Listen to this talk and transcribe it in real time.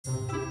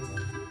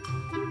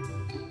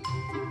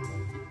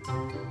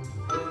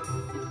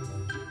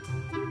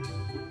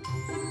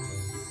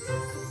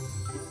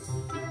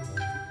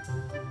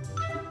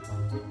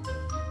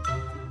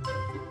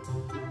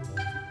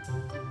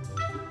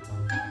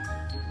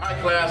Hi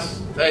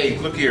class, hey,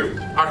 look here.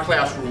 Our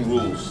classroom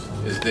rules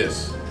is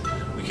this.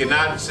 We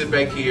cannot sit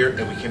back here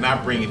and we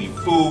cannot bring any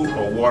food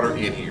or water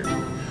in here.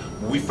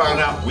 When we found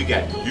out, we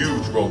got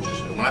huge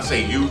roaches. And when I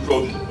say huge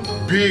roaches,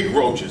 big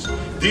roaches.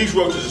 These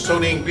roaches are so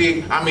dang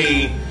big. I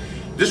mean,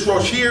 this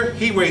roach here,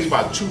 he weighs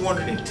about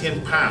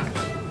 210 pounds,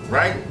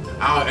 right?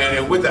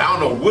 And with the, I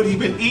don't know what he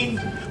been eating,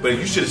 but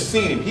you should have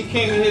seen him. He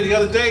came in here the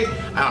other day,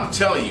 and I'm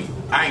telling you,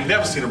 I ain't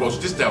never seen a roach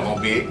this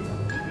doggone big.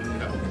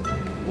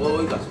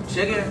 Whoa, we got some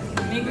chicken.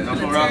 Nigga,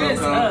 finna turn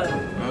this up.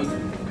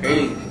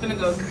 Crazy. Finna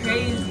go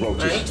crazy.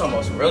 Man, you talking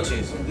about some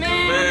roaches.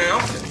 Man,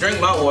 I'm just drink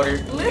my water.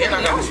 Literally,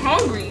 I'm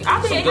hungry.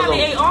 I've been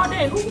ate all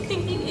day. Who you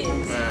think he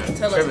is? Man,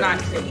 tell us not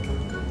to eat.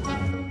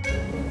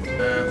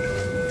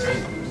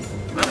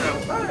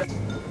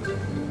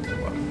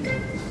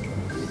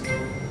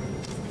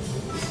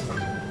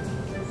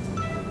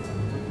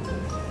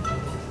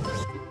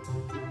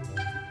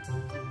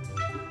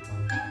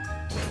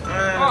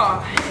 Oh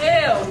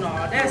hell no!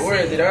 That's where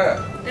is it at?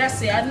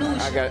 That's it. I knew.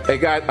 Hey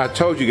guys, I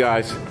told you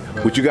guys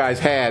what you guys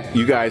had.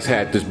 You guys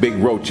had this big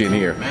roach in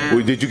here.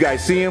 Man. Did you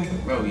guys see him?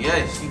 Bro,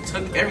 yes, he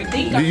took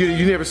everything.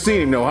 You never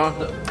seen him, no, huh?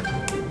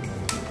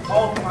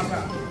 Oh my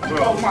god! Bro.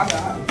 Oh my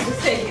god!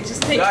 Just take it.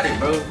 Just take it. You got it,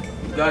 bro.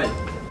 You got it.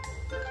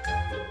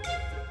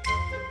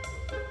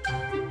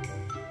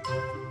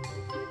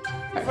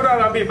 Put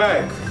on, I'll be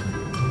back.